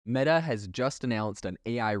Meta has just announced an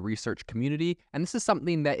AI research community, and this is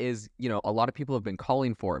something that is, a lot of people have been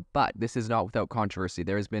calling for, but this is not without controversy.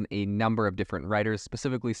 There has been a number of different writers,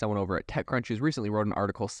 specifically someone over at TechCrunch who's recently wrote an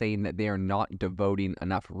article saying that they are not devoting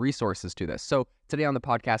enough resources to this. So today on the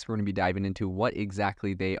podcast, we're going to be diving into what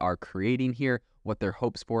exactly they are creating here, what their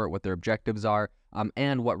hopes for it, what their objectives are,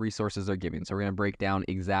 and what resources they're giving. So we're going to break down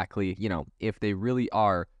exactly, if they really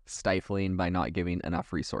are stifling by not giving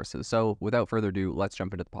enough resources. So without further ado, let's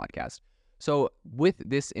jump into the podcast. So with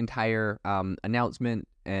this entire announcement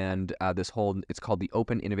and it's called the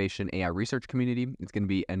Open Innovation AI Research Community. It's going to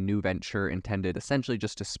be a new venture intended essentially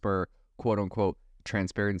just to spur quote unquote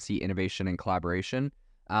transparency, innovation, and collaboration.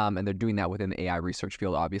 And they're doing that within the AI research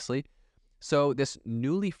field, obviously. So this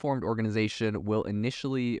newly formed organization will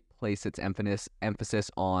initially place its emphasis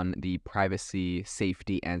on the privacy,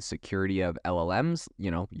 safety, and security of LLMs.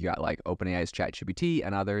 You got like OpenAI's ChatGPT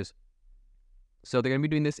and others. So they're going to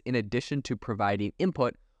be doing this in addition to providing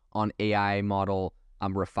input on AI model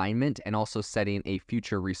refinement and also setting a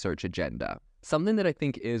future research agenda. Something that I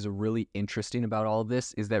think is really interesting about all of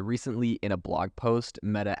this is that recently in a blog post,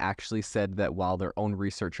 Meta actually said that while their own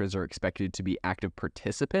researchers are expected to be active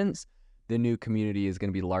participants, the new community is going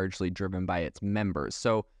to be largely driven by its members.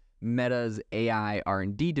 So Meta's AI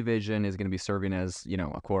R&D division is going to be serving as,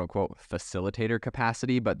 a quote unquote facilitator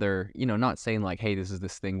capacity, but they're, not saying like, hey, this is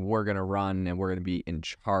this thing we're going to run and we're going to be in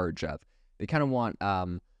charge of. They kind of want,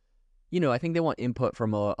 I think they want input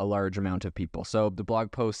from a large amount of people. So the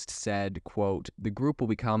blog post said, quote, the group will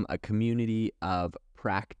become a community of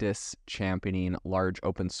practice championing large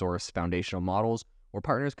open source foundational models where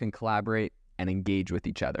partners can collaborate and engage with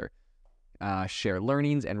each other. Share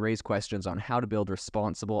learnings, and raise questions on how to build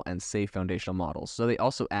responsible and safe foundational models. So they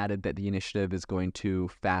also added that the initiative is going to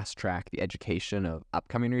fast track the education of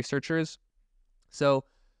upcoming researchers. So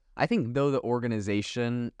I think though the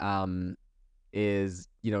organization is,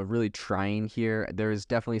 really trying here, there's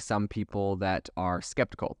definitely some people that are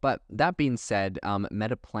skeptical. But that being said,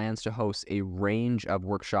 Meta plans to host a range of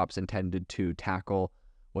workshops intended to tackle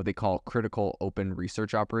what they call critical open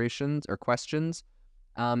research operations or questions.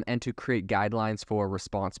 And to create guidelines for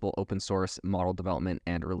responsible open source model development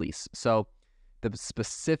and release. So the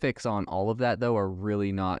specifics on all of that, though, are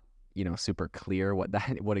really not, super clear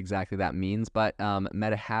what exactly that means. But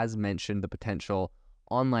Meta has mentioned the potential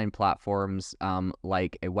online platforms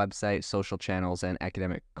like a website, social channels, and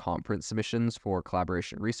academic conference submissions for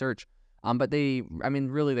collaboration research. But they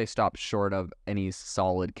stopped short of any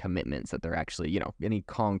solid commitments that they're actually, any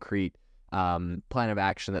concrete plan of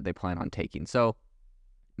action that they plan on taking. So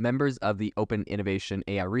members of the Open Innovation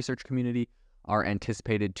AI research community are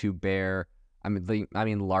anticipated to bear,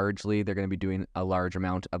 largely they're going to be doing a large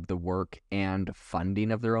amount of the work and funding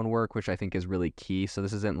of their own work, which I think is really key. So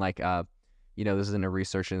this isn't like this isn't a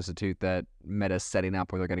research institute that Meta's setting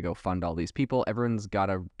up where they're going to go fund all these people. Everyone's got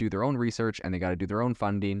to do their own research and they got to do their own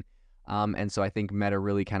funding. And so I think Meta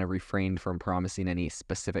really kind of refrained from promising any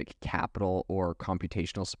specific capital or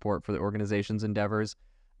computational support for the organization's endeavors.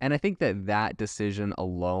 And I think that decision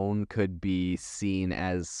alone could be seen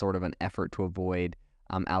as sort of an effort to avoid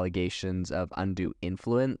allegations of undue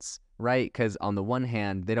influence, right? Because on the one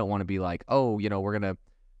hand, they don't want to be like, oh, we're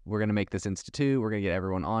gonna make this institute, we're gonna get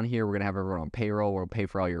everyone on here, we're gonna have everyone on payroll, we'll pay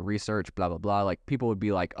for all your research, blah blah blah. Like people would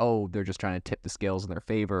be like, oh, they're just trying to tip the scales in their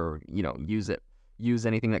favor, or, use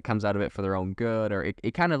anything that comes out of it for their own good, or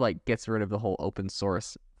it kind of like gets rid of the whole open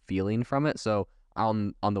source feeling from it. So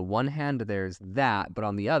on the one hand, there's that, but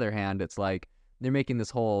on the other hand, it's like they're making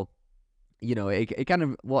this whole, it kind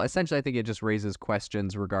of, well, essentially, I think it just raises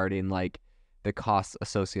questions regarding like the costs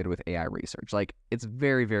associated with AI research. Like it's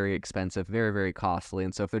very, very expensive, very, very costly.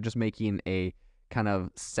 And so if they're just making a kind of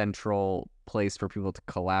central place for people to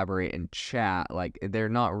collaborate and chat, like they're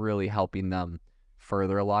not really helping them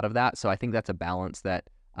further a lot of that. So I think that's a balance that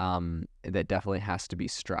that definitely has to be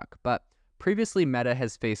struck. But previously, Meta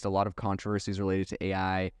has faced a lot of controversies related to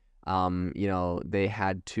AI. They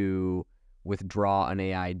had to withdraw an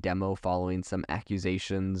AI demo following some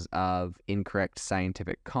accusations of incorrect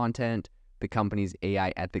scientific content. The company's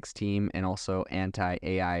AI ethics team and also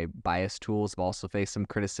anti-AI bias tools have also faced some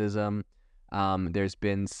criticism. There's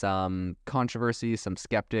been some controversy, some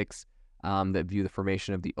skeptics that view the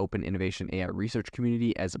formation of the Open Innovation AI research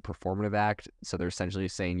community as a performative act. So they're essentially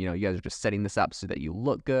saying, you guys are just setting this up so that you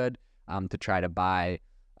look good, to try to buy,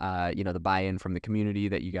 the buy-in from the community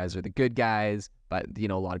that you guys are the good guys. But, a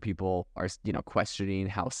lot of people are, questioning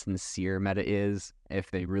how sincere Meta is,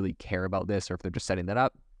 if they really care about this or if they're just setting that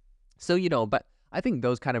up. So, but I think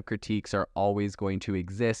those kind of critiques are always going to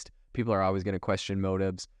exist. People are always going to question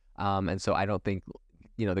motives. And so I don't think,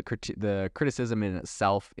 the criticism in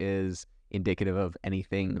itself is indicative of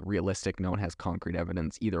anything realistic. No one has concrete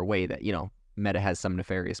evidence either way that, Meta has some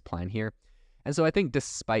nefarious plan here. And so I think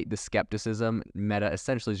despite the skepticism, Meta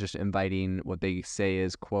essentially is just inviting what they say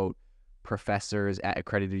is, quote, professors at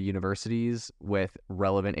accredited universities with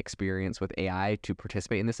relevant experience with AI to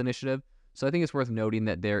participate in this initiative. So I think it's worth noting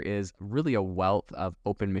that there is really a wealth of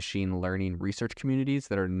open machine learning research communities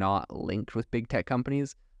that are not linked with big tech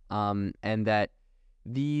companies, and that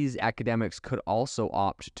these academics could also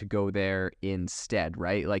opt to go there instead,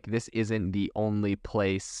 right? Like, this isn't the only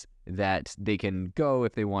place that they can go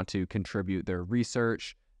if they want to contribute their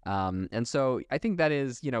research. And so I think that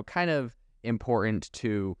is, kind of important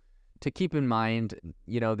to keep in mind.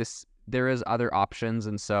 There is other options.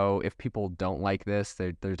 And so if people don't like this,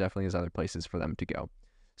 there definitely is other places for them to go.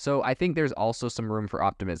 So I think there's also some room for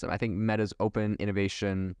optimism. I think Meta's open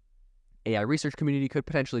innovation AI research community could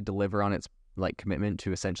potentially deliver on its commitment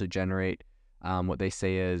to essentially generate what they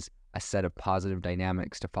say is a set of positive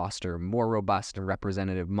dynamics to foster more robust and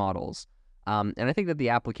representative models. And I think that the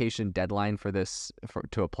application deadline for this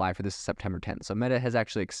to apply for this is September 10th. So Meta has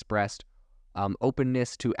actually expressed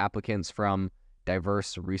openness to applicants from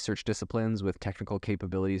diverse research disciplines with technical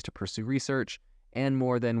capabilities to pursue research, and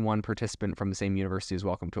more than one participant from the same university is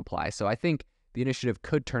welcome to apply. So I think the initiative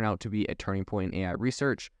could turn out to be a turning point in AI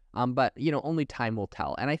research, but only time will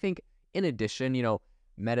tell. And I think in addition,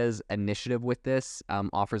 Meta's initiative with this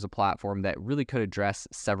offers a platform that really could address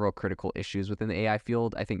several critical issues within the AI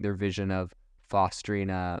field. I think their vision of fostering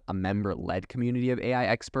a member-led community of AI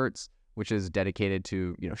experts, which is dedicated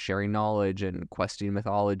to sharing knowledge and questioning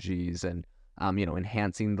methodologies and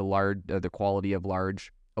enhancing the quality of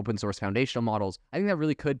large open source foundational models. I think that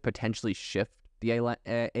really could potentially shift the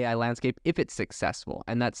AI landscape if it's successful,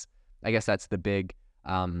 and that's the big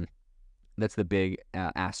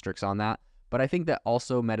asterisk on that. But I think that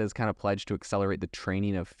also Meta's kind of pledged to accelerate the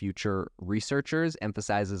training of future researchers,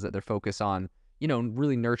 emphasizes that their focus on,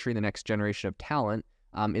 really nurturing the next generation of talent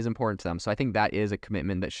is important to them. So I think that is a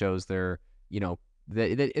commitment that shows their,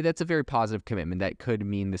 that's a very positive commitment that could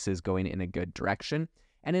mean this is going in a good direction.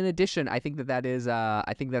 And in addition, I think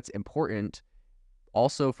I think that's important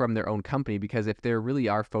also from their own company, because if they really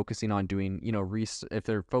are focusing on doing, if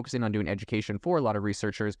they're focusing on doing education for a lot of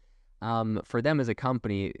researchers, for them as a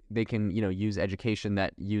company, they can, use education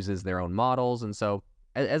that uses their own models. And so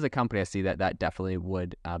as a company, I see that definitely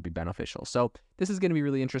would be beneficial. So this is going to be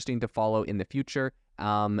really interesting to follow in the future.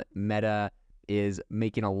 Meta is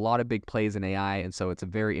making a lot of big plays in AI, and so it's a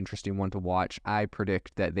very interesting one to watch. I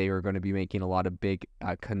predict that they are going to be making a lot of big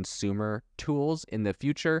consumer tools in the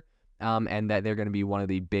future, and that they're going to be one of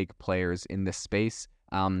the big players in this space,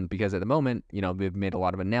 because at the moment, they've made a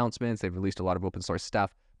lot of announcements, they've released a lot of open source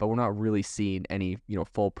stuff, but we're not really seeing any,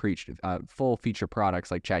 full feature products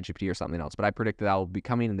like ChatGPT or something else. But I predict that will be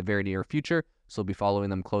coming in the very near future, so we'll be following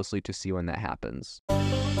them closely to see when that happens.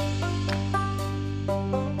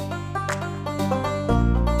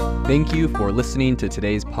 Thank you for listening to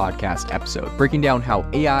today's podcast episode, breaking down how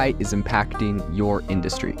AI is impacting your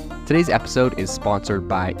industry. Today's episode is sponsored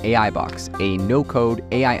by AIbox, a no-code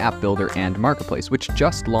AI app builder and marketplace, which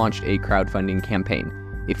just launched a crowdfunding campaign.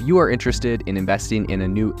 If you are interested in investing in a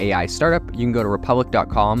new AI startup, you can go to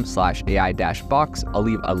republic.com/AI-box. I'll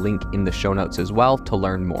leave a link in the show notes as well to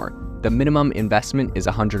learn more. The minimum investment is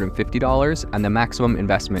 $150 and the maximum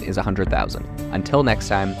investment is $100,000. Until next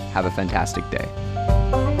time, have a fantastic day.